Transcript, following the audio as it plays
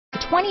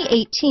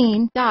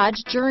2018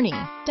 Dodge Journey.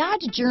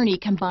 Dodge Journey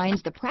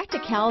combines the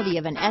practicality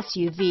of an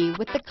SUV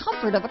with the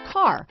comfort of a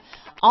car,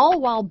 all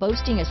while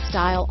boasting a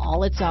style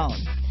all its own.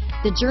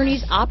 The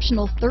Journey's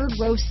optional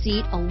third-row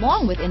seat,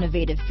 along with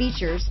innovative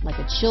features like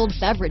a chilled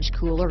beverage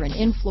cooler and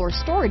in-floor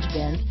storage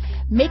bins,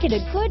 make it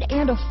a good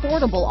and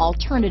affordable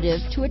alternative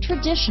to a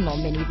traditional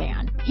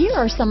minivan. Here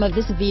are some of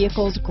this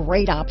vehicle's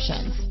great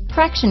options: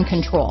 traction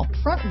control,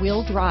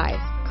 front-wheel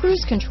drive,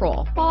 cruise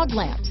control, fog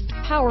lamps,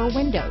 power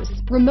windows,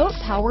 remote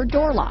power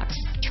door locks,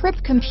 trip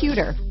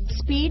computer,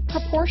 speed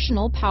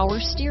proportional power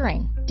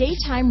steering,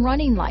 daytime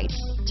running lights,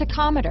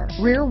 tachometer,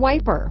 rear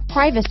wiper,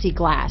 privacy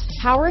glass,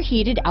 power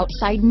heated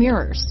outside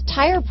mirrors,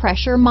 tire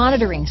pressure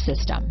monitoring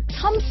system.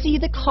 Come see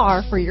the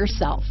car for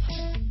yourself.